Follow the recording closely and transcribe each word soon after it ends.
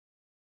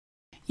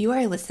You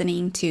are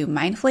listening to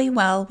Mindfully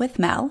Well with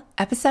Mel,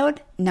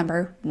 episode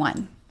number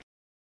 1.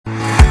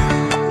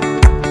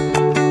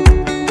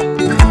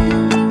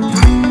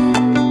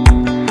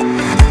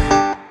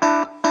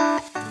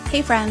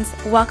 Hey friends,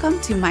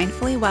 welcome to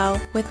Mindfully Well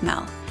with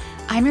Mel.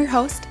 I'm your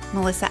host,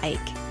 Melissa Ike.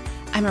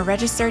 I'm a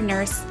registered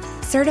nurse,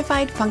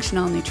 certified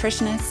functional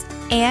nutritionist,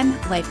 and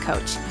life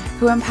coach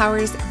who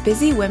empowers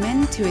busy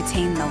women to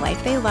attain the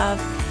life they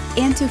love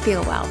and to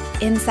feel well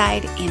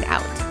inside and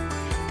out.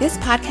 This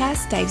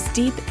podcast dives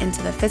deep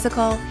into the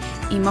physical,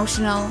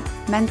 emotional,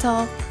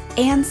 mental,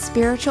 and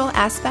spiritual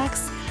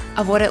aspects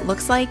of what it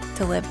looks like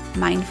to live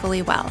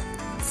mindfully well.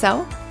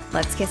 So,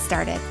 let's get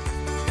started.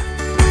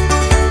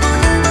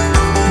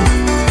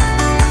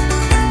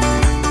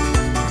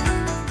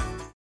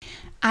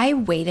 I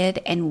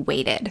waited and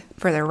waited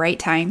for the right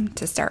time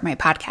to start my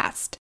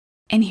podcast.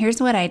 And here's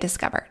what I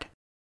discovered.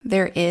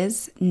 There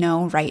is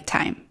no right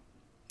time.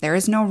 There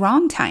is no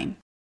wrong time.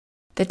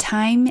 The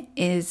time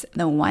is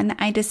the one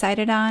I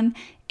decided on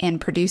and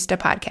produced a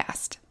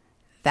podcast.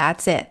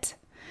 That's it.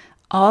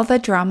 All the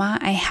drama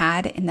I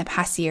had in the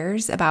past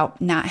years about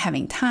not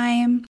having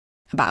time,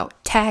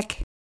 about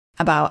tech,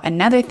 about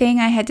another thing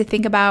I had to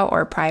think about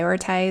or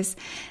prioritize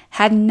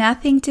had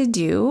nothing to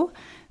do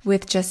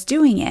with just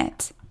doing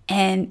it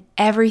and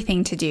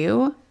everything to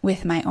do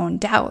with my own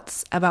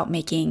doubts about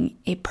making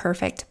a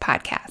perfect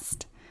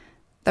podcast.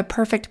 The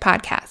perfect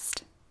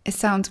podcast. It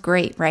sounds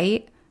great,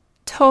 right?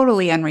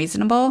 Totally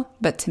unreasonable,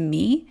 but to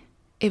me,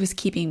 it was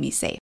keeping me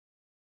safe.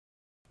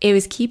 It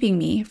was keeping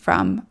me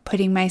from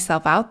putting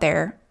myself out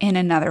there in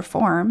another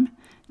form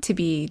to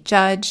be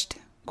judged,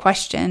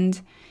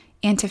 questioned,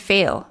 and to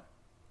fail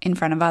in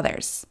front of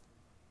others,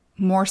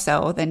 more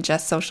so than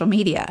just social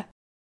media.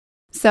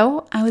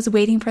 So I was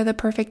waiting for the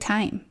perfect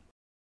time.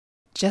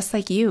 Just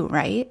like you,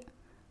 right?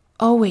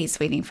 Always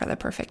waiting for the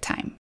perfect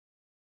time.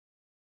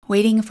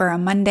 Waiting for a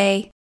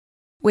Monday,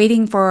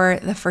 waiting for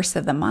the first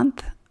of the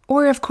month,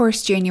 or of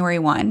course January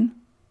 1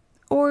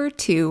 or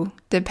 2,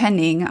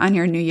 depending on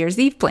your New Year's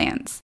Eve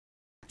plans.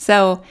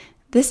 So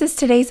this is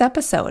today's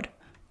episode,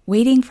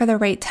 waiting for the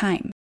right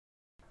time.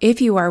 If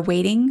you are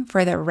waiting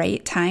for the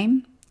right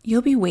time,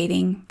 you'll be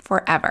waiting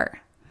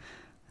forever.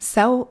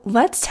 So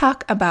let's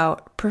talk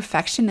about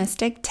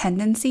perfectionistic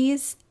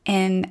tendencies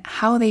and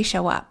how they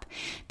show up,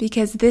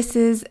 because this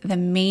is the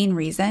main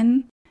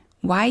reason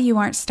why you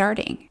aren't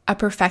starting. A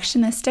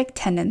perfectionistic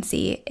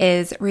tendency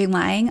is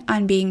relying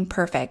on being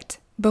perfect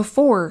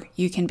before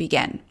you can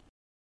begin.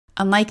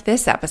 Unlike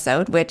this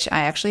episode, which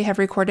I actually have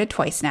recorded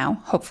twice now,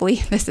 hopefully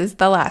this is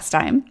the last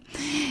time,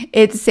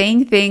 it's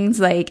saying things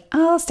like,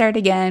 I'll start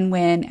again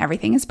when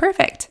everything is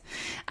perfect.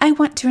 I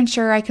want to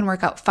ensure I can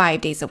work out 5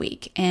 days a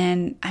week,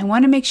 and I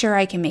want to make sure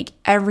I can make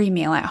every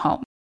meal at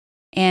home.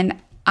 And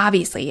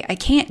obviously, I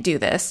can't do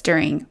this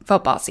during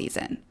football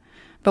season.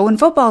 But when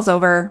football's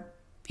over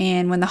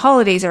and when the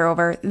holidays are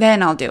over,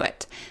 then I'll do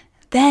it.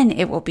 Then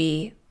it will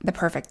be the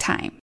perfect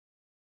time.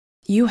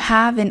 You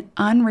have an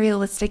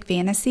unrealistic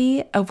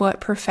fantasy of what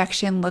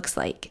perfection looks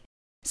like.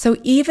 So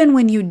even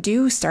when you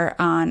do start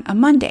on a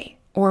Monday,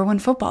 or when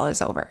football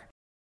is over,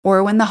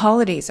 or when the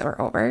holidays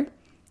are over,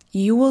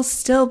 you will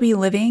still be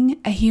living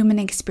a human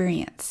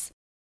experience,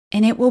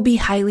 and it will be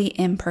highly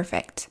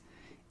imperfect.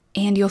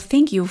 And you'll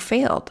think you've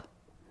failed,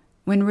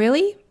 when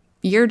really,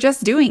 you're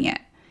just doing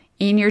it,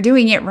 and you're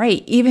doing it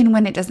right, even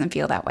when it doesn't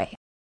feel that way.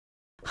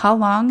 How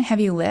long have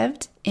you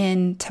lived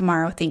in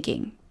tomorrow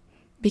thinking?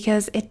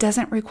 Because it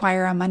doesn't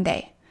require a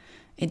Monday.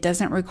 It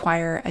doesn't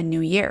require a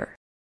new year.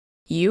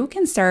 You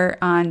can start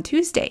on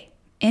Tuesday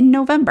in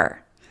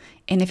November.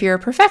 And if you're a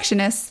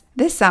perfectionist,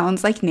 this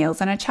sounds like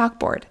nails on a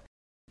chalkboard.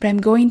 But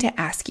I'm going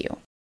to ask you,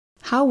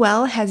 how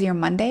well has your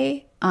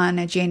Monday on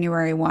a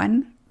January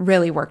 1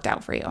 really worked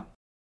out for you?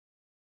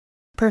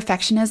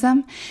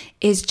 Perfectionism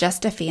is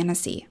just a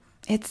fantasy.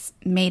 It's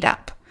made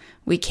up.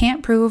 We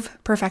can't prove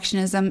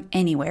perfectionism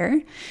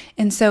anywhere,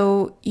 and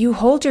so you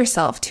hold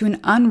yourself to an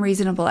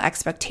unreasonable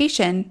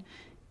expectation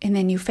and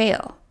then you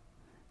fail.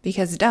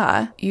 Because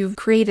you've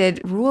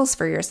created rules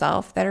for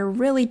yourself that are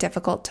really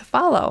difficult to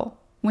follow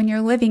when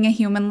you're living a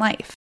human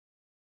life.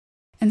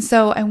 And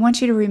so I want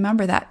you to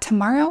remember that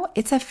tomorrow,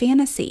 it's a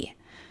fantasy.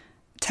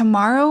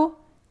 Tomorrow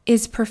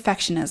is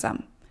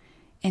perfectionism,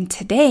 and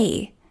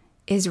today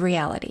is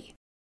reality.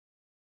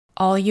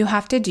 All you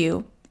have to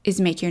do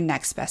is make your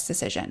next best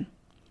decision.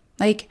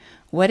 Like,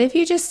 what if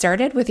you just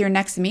started with your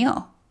next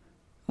meal?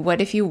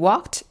 What if you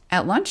walked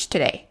at lunch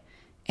today?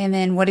 And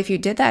then what if you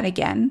did that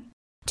again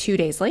 2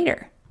 days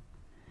later?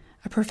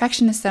 A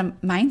perfectionist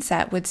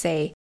mindset would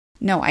say,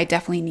 no, I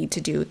definitely need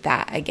to do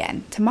that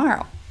again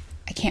tomorrow.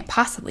 I can't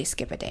possibly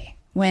skip a day.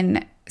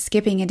 When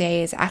skipping a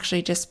day is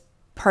actually just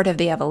part of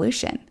the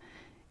evolution.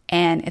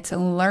 And it's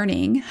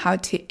learning how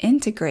to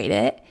integrate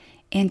it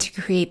and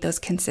to create those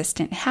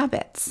consistent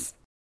habits.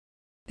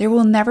 There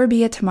will never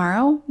be a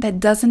tomorrow that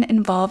doesn't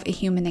involve a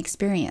human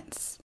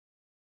experience.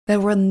 There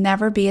will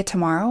never be a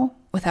tomorrow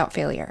without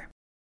failure.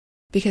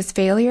 Because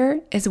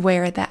failure is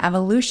where the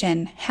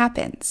evolution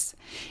happens.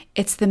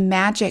 It's the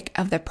magic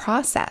of the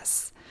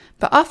process.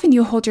 But often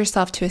you hold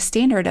yourself to a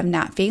standard of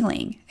not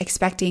failing,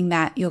 expecting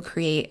that you'll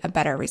create a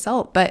better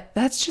result. But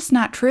that's just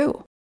not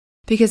true,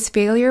 because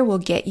failure will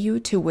get you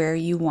to where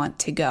you want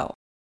to go.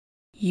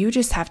 You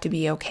just have to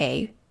be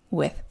okay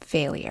with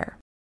failure.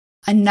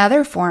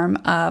 Another form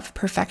of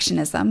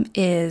perfectionism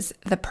is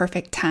the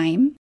perfect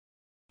time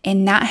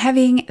and not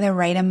having the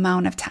right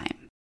amount of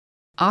time.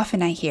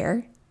 Often I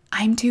hear,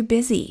 I'm too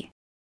busy.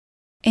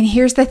 And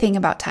here's the thing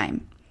about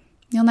time.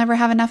 You'll never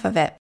have enough of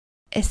it,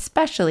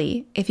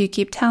 especially if you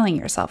keep telling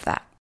yourself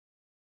that.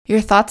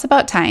 Your thoughts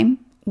about time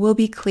will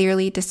be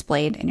clearly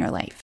displayed in your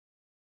life.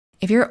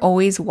 If you're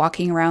always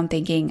walking around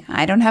thinking,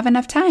 I don't have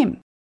enough time,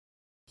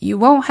 you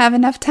won't have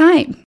enough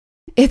time.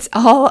 It's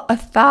all a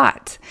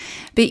thought.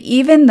 But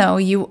even though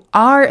you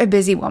are a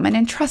busy woman,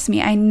 and trust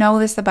me, I know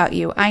this about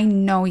you, I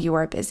know you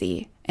are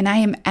busy, and I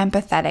am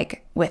empathetic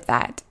with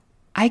that.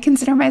 I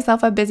consider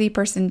myself a busy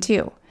person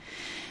too.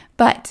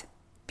 But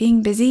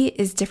being busy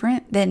is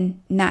different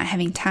than not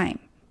having time,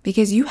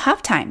 because you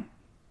have time.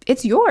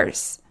 It's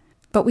yours.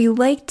 But we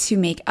like to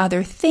make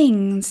other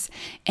things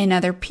and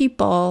other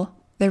people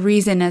the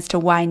reason as to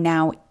why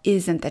now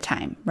isn't the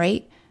time,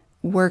 right?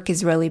 Work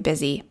is really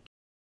busy.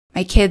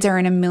 My kids are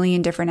in a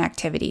million different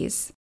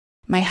activities.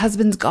 My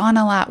husband's gone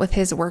a lot with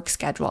his work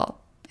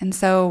schedule, and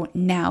so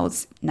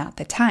now's not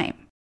the time.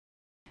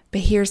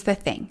 But here's the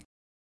thing.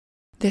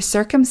 The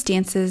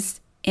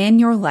circumstances in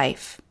your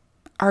life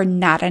are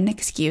not an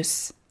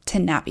excuse to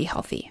not be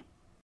healthy.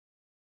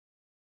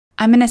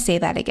 I'm going to say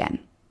that again.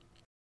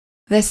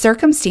 The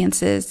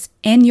circumstances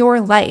in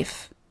your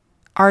life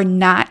are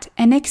not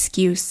an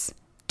excuse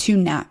to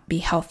not be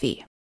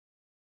healthy.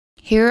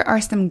 Here are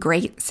some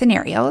great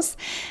scenarios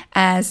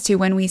as to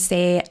when we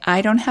say,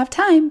 I don't have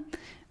time,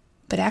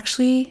 but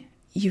actually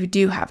you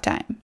do have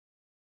time.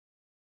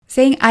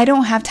 Saying, I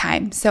don't have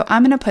time, so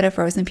I'm going to put a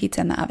frozen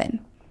pizza in the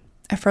oven.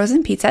 A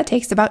frozen pizza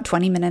takes about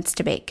 20 minutes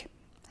to bake.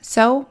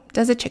 So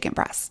does a chicken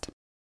breast.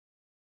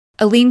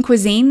 A lean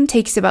cuisine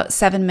takes about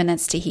 7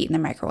 minutes to heat in the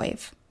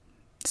microwave.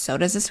 So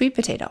does a sweet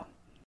potato.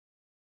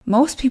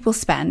 Most people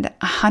spend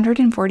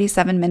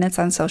 147 minutes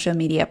on social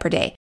media per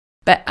day.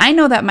 But I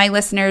know that my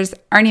listeners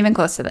aren't even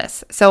close to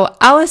this. So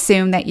I'll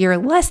assume that you're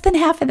less than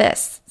half of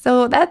this.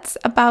 So that's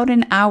about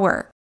an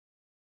hour.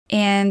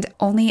 And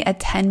only a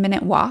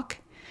 10-minute walk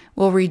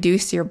will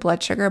reduce your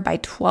blood sugar by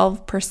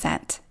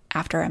 12%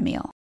 after a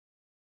meal.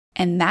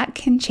 And that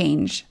can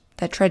change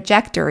the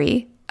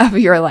trajectory of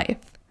your life.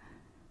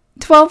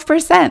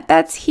 12%,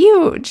 that's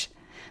huge.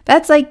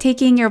 That's like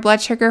taking your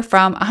blood sugar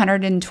from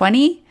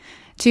 120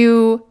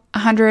 to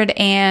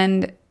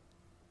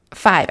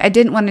 105. I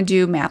didn't want to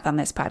do math on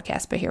this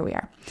podcast, but here we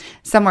are.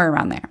 Somewhere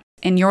around there.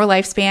 In your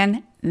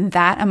lifespan,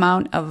 that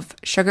amount of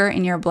sugar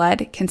in your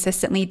blood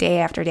consistently day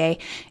after day,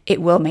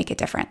 it will make a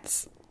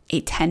difference.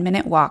 A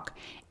 10-minute walk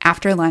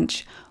after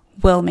lunch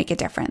will make a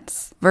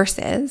difference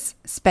versus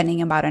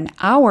spending about an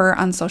hour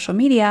on social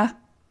media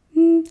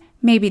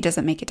maybe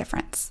doesn't make a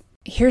difference.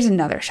 Here's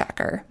another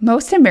shocker.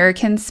 Most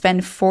Americans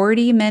spend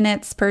 40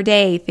 minutes per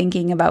day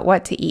thinking about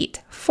what to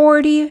eat.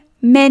 40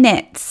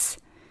 minutes.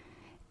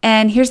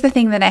 And here's the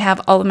thing that I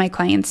have all of my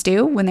clients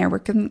do when they're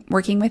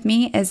working with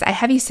me is I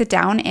have you sit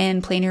down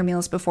and plan your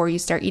meals before you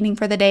start eating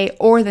for the day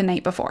or the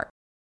night before.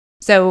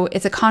 So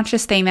it's a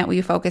conscious thing that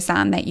we focus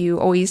on, that you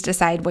always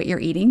decide what you're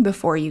eating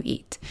before you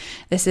eat.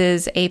 This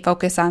is a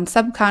focus on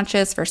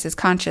subconscious versus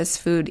conscious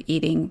food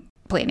eating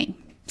planning.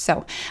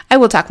 So I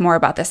will talk more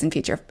about this in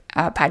future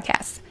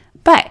podcasts.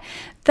 But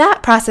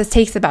that process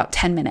takes about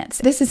 10 minutes.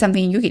 This is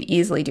something you can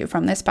easily do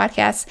from this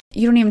podcast.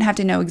 You don't even have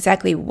to know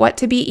exactly what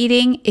to be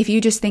eating. If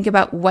you just think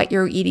about what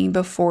you're eating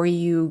before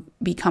you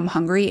become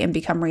hungry and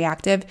become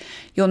reactive,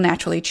 you'll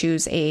naturally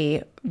choose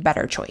a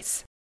better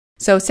choice.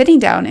 So sitting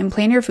down and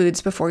plan your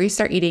foods before you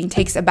start eating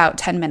takes about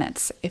 10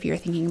 minutes. If you're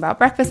thinking about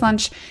breakfast,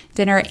 lunch,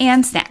 dinner,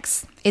 and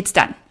snacks, it's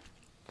done.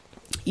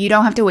 You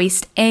don't have to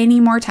waste any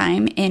more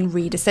time in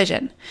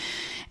redecision.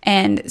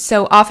 And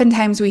so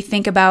oftentimes we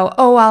think about,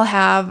 I'll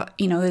have,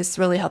 this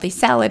really healthy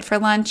salad for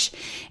lunch.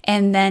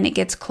 And then it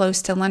gets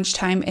close to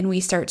lunchtime and we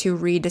start to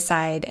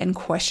redecide and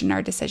question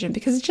our decision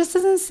because it just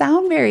doesn't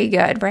sound very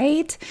good,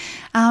 right?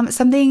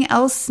 Something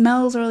else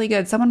smells really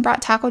good. Someone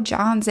brought Taco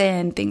John's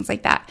in, things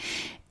like that.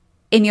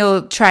 And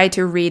you'll try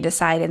to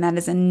redecide, and that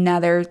is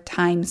another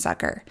time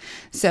sucker.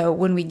 So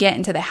when we get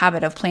into the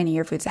habit of planning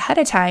your foods ahead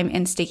of time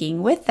and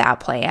sticking with that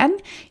plan,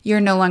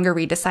 you're no longer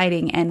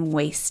redeciding and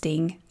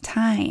wasting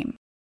time.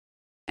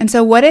 And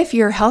so what if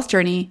your health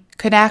journey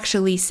could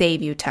actually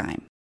save you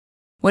time?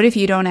 What if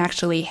you don't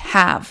actually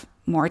have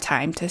more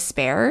time to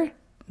spare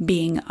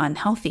being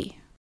unhealthy?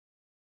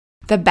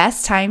 The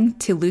best time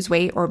to lose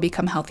weight or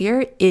become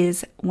healthier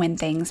is when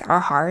things are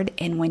hard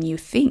and when you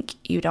think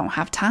you don't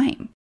have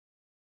time.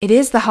 It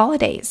is the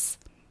holidays.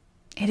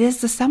 It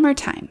is the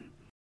summertime.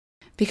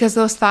 Because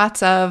those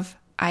thoughts of,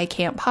 I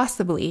can't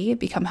possibly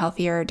become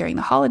healthier during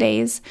the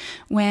holidays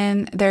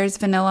when there's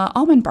vanilla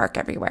almond bark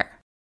everywhere.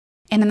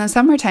 And in the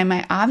summertime,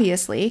 I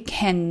obviously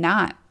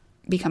cannot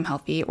become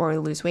healthy or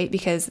lose weight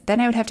because then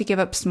I would have to give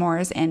up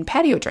s'mores and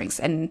patio drinks.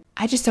 And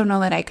I just don't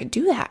know that I could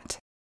do that.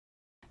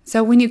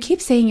 So when you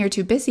keep saying you're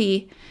too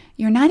busy,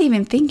 you're not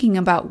even thinking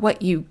about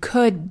what you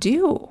could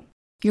do.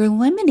 You're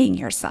limiting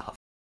yourself.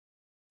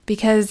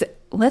 Because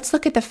let's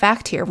look at the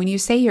fact here. When you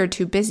say you're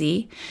too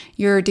busy,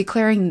 you're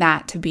declaring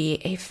that to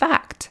be a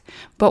fact.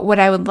 But what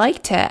I would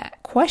like to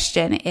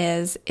question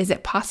is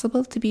it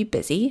possible to be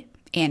busy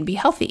and be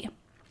healthy?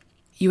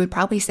 You would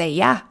probably say,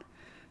 yeah,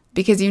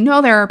 because you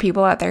know there are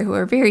people out there who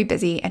are very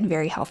busy and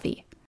very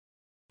healthy.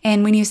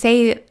 And when you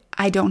say,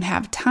 I don't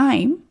have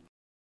time,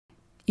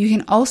 you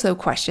can also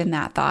question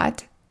that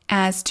thought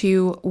as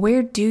to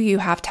where do you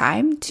have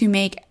time to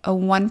make a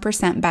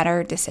 1%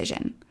 better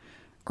decision,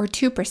 or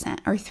 2%,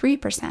 or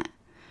 3%,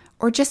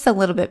 or just a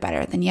little bit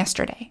better than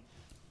yesterday.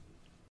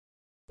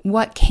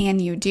 What can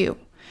you do?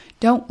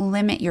 Don't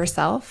limit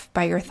yourself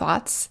by your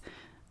thoughts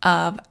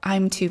of,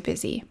 I'm too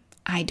busy,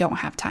 I don't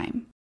have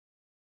time.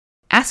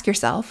 Ask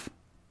yourself,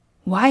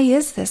 why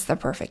is this the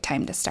perfect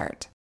time to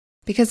start?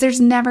 Because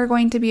there's never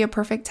going to be a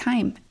perfect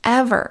time,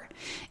 ever.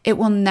 It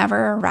will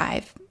never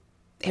arrive.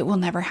 It will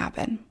never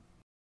happen.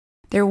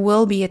 There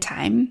will be a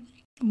time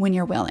when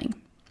you're willing.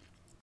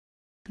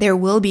 There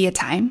will be a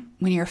time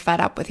when you're fed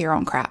up with your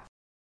own crap.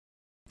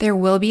 There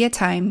will be a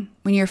time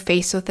when you're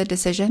faced with a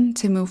decision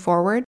to move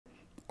forward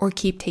or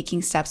keep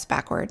taking steps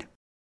backward.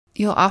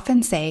 You'll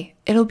often say,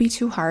 it'll be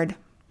too hard,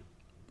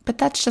 but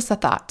that's just a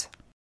thought.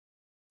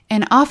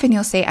 And often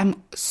you'll say,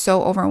 I'm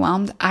so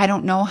overwhelmed, I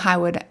don't know how I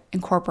would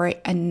incorporate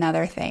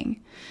another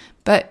thing.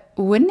 But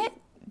wouldn't it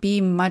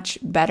be much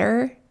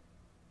better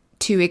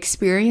to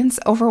experience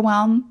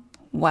overwhelm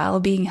while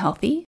being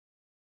healthy?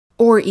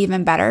 Or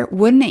even better,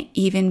 wouldn't it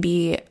even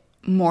be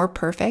more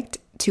perfect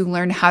to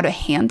learn how to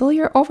handle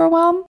your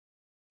overwhelm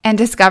and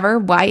discover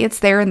why it's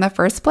there in the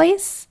first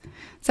place?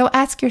 So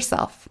ask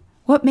yourself,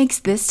 what makes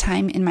this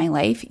time in my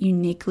life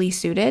uniquely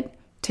suited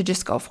to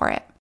just go for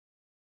it?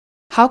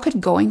 How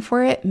could going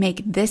for it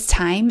make this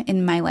time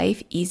in my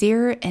life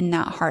easier and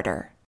not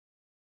harder?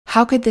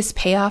 How could this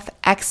pay off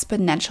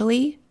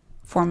exponentially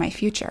for my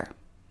future?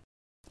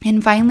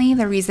 And finally,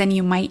 the reason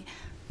you might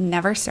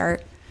never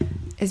start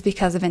is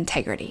because of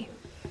integrity.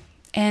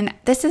 And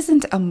this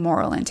isn't a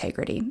moral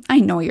integrity. I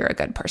know you're a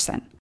good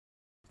person.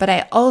 But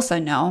I also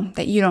know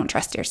that you don't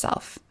trust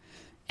yourself.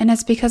 And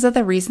it's because of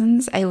the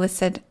reasons I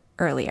listed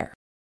earlier.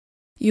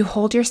 You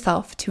hold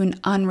yourself to an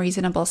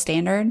unreasonable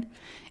standard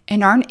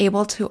and aren't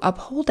able to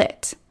uphold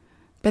it.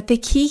 But the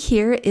key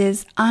here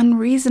is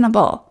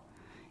unreasonable.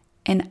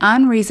 And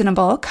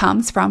unreasonable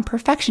comes from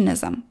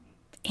perfectionism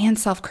and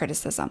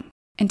self-criticism.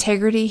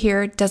 Integrity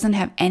here doesn't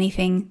have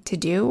anything to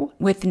do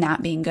with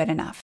not being good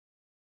enough.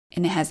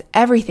 And it has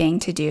everything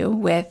to do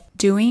with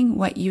doing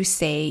what you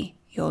say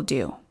you'll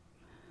do.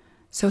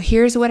 So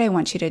here's what I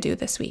want you to do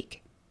this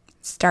week.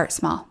 Start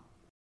small.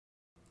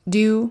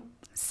 Do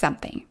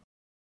something.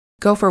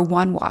 Go for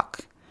one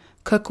walk.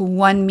 Cook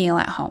one meal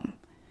at home.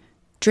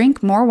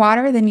 Drink more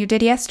water than you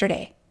did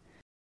yesterday.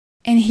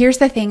 And here's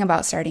the thing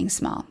about starting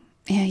small.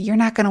 You're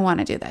not going to want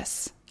to do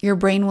this. Your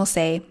brain will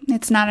say,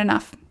 it's not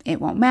enough.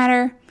 It won't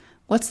matter.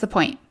 What's the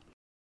point?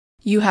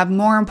 You have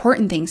more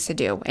important things to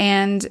do.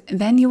 And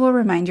then you will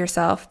remind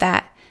yourself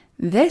that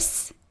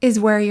this is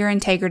where your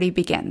integrity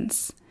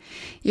begins.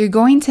 You're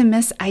going to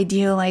miss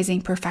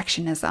idealizing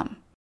perfectionism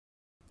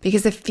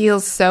because it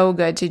feels so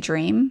good to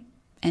dream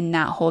and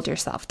not hold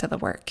yourself to the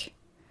work.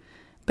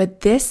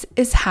 But this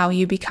is how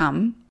you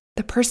become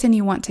the person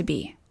you want to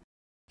be.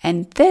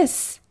 And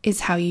this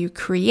is how you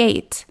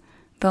create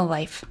the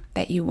life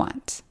that you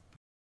want.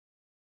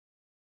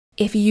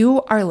 If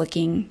you are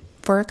looking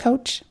for a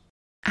coach,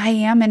 I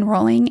am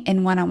enrolling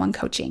in one-on-one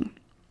coaching.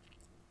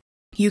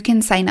 You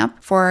can sign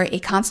up for a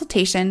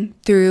consultation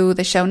through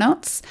the show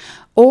notes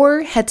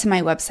or head to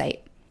my website,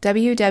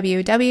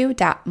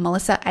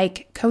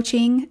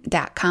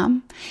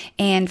 www.melissaikecoaching.com,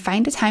 and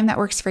find a time that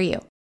works for you.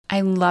 I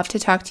love to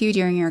talk to you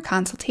during your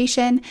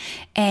consultation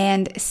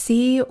and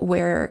see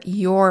where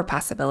your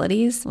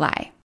possibilities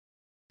lie.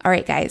 All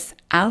right, guys,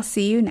 I'll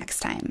see you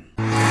next time.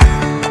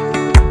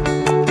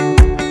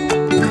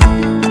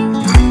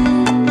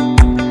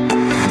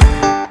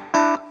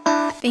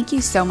 Thank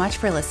you so much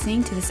for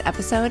listening to this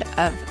episode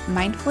of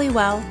Mindfully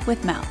Well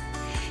with Mel.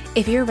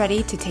 If you're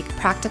ready to take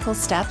practical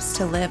steps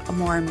to live a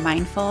more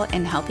mindful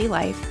and healthy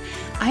life,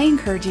 I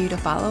encourage you to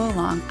follow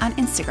along on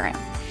Instagram.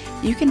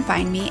 You can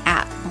find me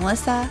at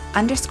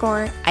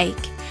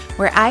Melissa_Ike,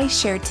 where I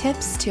share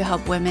tips to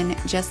help women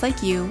just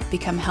like you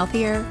become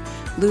healthier,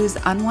 lose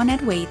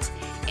unwanted weight,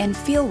 and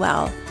feel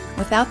well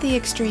without the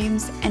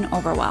extremes and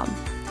overwhelm.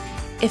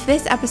 If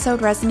this episode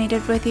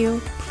resonated with you,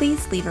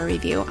 please leave a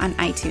review on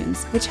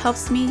iTunes, which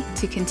helps me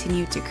to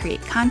continue to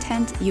create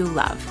content you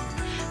love.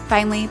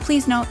 Finally,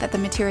 please note that the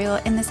material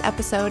in this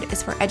episode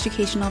is for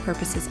educational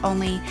purposes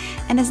only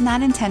and is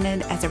not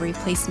intended as a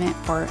replacement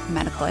for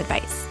medical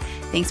advice.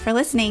 Thanks for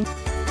listening.